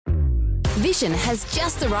Vision has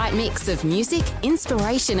just the right mix of music,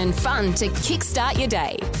 inspiration and fun to kickstart your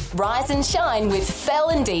day. Rise and shine with Fel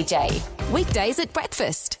and DJ. Weekdays at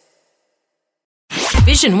breakfast.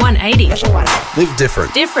 Vision 180. Live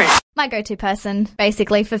different. My go-to person,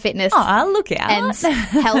 basically, for fitness. Oh, look out. And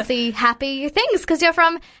healthy, happy things, because you're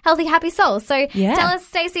from Healthy, Happy Soul. So tell us,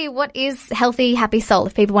 Stacey, what is Healthy, Happy Soul,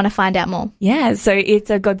 if people want to find out more? Yeah, so it's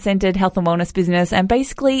a God-centered health and wellness business, and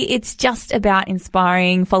basically it's just about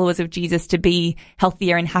inspiring followers of Jesus to be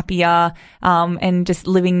healthier and happier, and just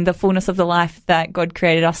living the fullness of the life that God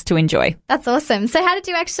created us to enjoy. That's awesome. So how did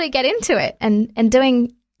you actually get into it and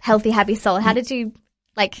doing Healthy, Happy Soul? How did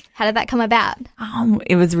that come about?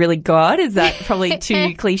 It was really God. Is that probably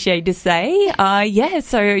too cliche to say?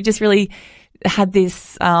 So it just really had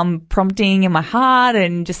this prompting in my heart,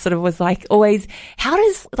 and just sort of was like, always, how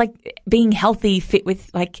does being healthy fit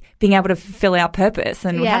with being able to fulfill our purpose?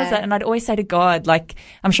 And how does that? And I'd always say to God,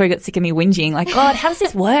 I'm sure he got sick of me whinging, God, how does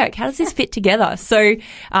this work? How does this fit together? So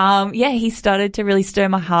he started to really stir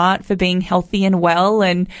my heart for being healthy and well,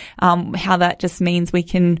 and how that just means we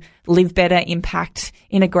can live better, impact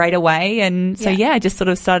in a greater way. And so I just sort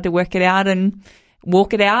of started to work it out and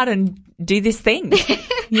walk it out and do this thing.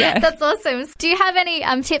 Yeah. That's awesome. Do you have any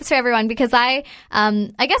tips for everyone? Because I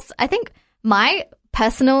think my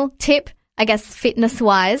personal tip,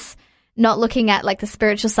 fitness-wise, not looking at the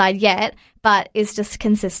spiritual side yet, but is just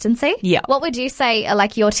consistency. Yeah. What would you say are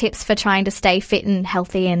your tips for trying to stay fit and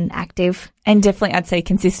healthy and active? And definitely I'd say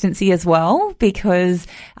consistency as well, because,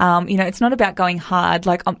 it's not about going hard.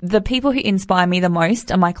 The people who inspire me the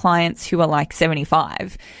most are my clients who are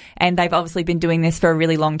 75, and they've obviously been doing this for a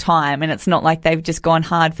really long time. And it's not like they've just gone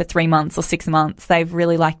hard for 3 months or 6 months. They've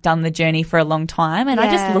really done the journey for a long time. And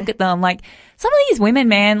I just look at them some of these women,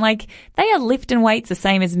 man, they are lifting weights the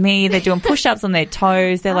same as me. They're doing push-ups on their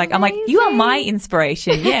toes. They're I'm you are my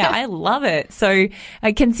inspiration. Yeah, I love it. So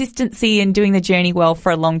consistency and doing the journey well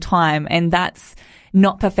for a long time. And that's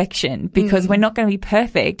not perfection, because we're not going to be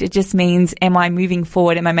perfect. It just means, am I moving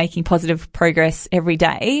forward? Am I making positive progress every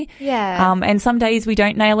day? Yeah. And some days we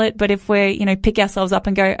don't nail it, but if we're, pick ourselves up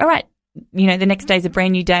and go, all right, the next day's a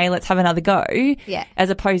brand new day, let's have another go. Yeah. As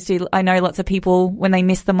opposed to, I know lots of people, when they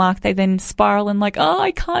miss the mark, they then spiral and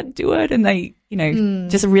I can't do it. And they,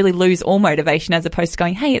 just really lose all motivation, as opposed to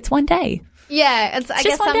going, hey, it's one day. Yeah, I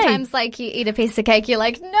guess sometimes you eat a piece of cake, you're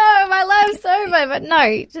like, no, my life's over. But no,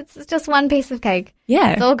 it's just one piece of cake.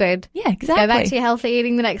 Yeah. It's all good. Yeah, exactly. Go back to your healthy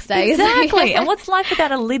eating the next day. Exactly. And what's life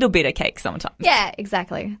without a little bit of cake sometimes? Yeah,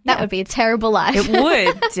 exactly. That would be a terrible life. It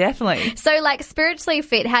would, definitely. So spiritually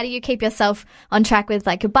fit, how do you keep yourself on track with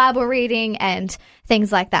your Bible reading and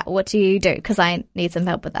things like that? What do you do? Because I need some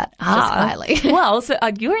help with that. Just quietly. Well, so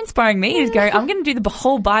you're inspiring me to go, I'm going to do the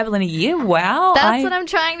whole Bible in a year. Wow. That's what I'm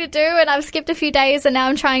trying to do, and I've skipped a few days, and now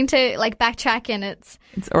I'm trying to backtrack, and it's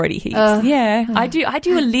already heaps. Yeah. I do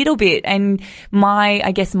a little bit, and my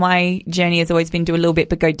journey has always been do a little bit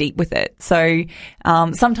but go deep with it. So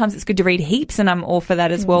sometimes it's good to read heaps, and I'm all for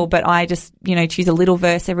that as well, but I just, choose a little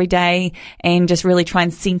verse every day and just really try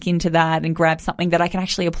and sink into that and grab something that I can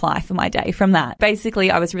actually apply for my day from that.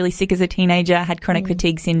 Basically, I was really sick as a teenager, had chronic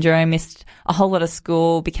fatigue syndrome, missed a whole lot of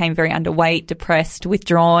school, became very underweight, depressed,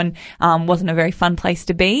 withdrawn, wasn't a very fun place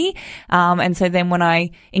to be. And so then when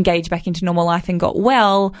I engaged back into normal life and got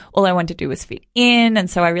well, all I wanted to do was fit in. And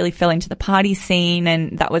so I really fell into the party scene,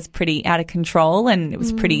 and that was pretty out of control, and it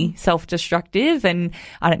was pretty self-destructive. And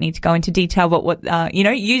I don't need to go into detail, but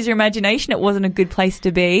use your imagination. It wasn't a good place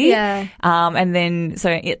to be. Yeah. And then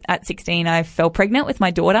at 16, I fell pregnant with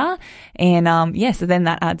my daughter. And so then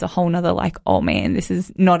that adds a whole nother oh man, this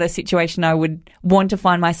is not a situation I would want to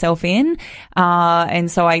find myself in.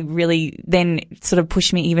 And so I really then sort of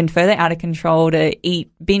pushed me even further out of control to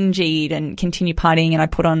binge eat and continue partying, and I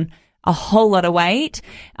put on a whole lot of weight.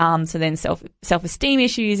 So then self-esteem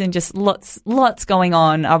issues and just lots going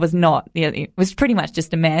on. I was not, it was pretty much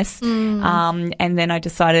just a mess. And then I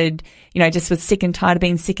decided, just was sick and tired of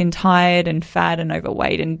being sick and tired and fat and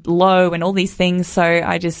overweight and low and all these things. So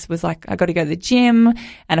I just was I got to go to the gym,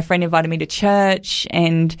 and a friend invited me to church,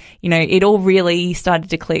 and, it all really started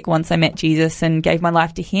to click once I met Jesus and gave my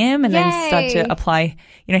life to him, and then started to apply,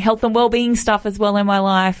 health and well-being stuff as well in my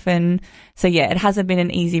life. And so, it hasn't been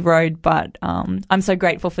an easy road, but I'm so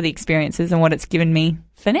grateful for the experiences and what it's given me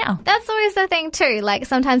for now. That's always the thing too.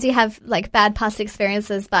 Sometimes you have bad past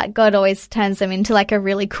experiences, but God always turns them into a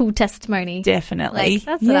really cool testimony. Definitely.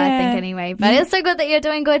 That's what I think anyway. But it's so good that you're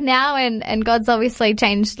doing good now, and God's obviously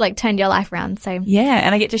turned your life around. So yeah,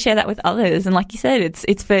 and I get to share that with others. And like you said,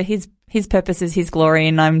 it's for His His purpose is His glory,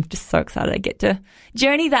 and I'm just so excited I get to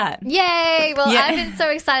journey that. Yay! Well, Yeah. I've been so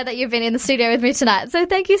excited that you've been in the studio with me tonight. So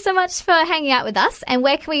thank you so much for hanging out with us. And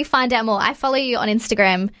where can we find out more? I follow you on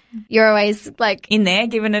Instagram. You're always like... In there,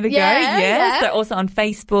 giving it a Yeah, go. yeah. So also on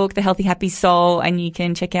Facebook, The Healthy Happy Soul, and you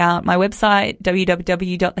can check out my website,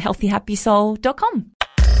 www.thehealthyhappysoul.com.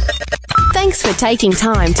 Thanks for taking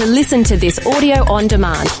time to listen to this audio on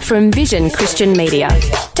demand from Vision Christian Media.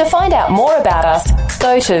 To find out more about us,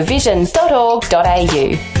 go to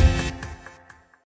vision.org.au.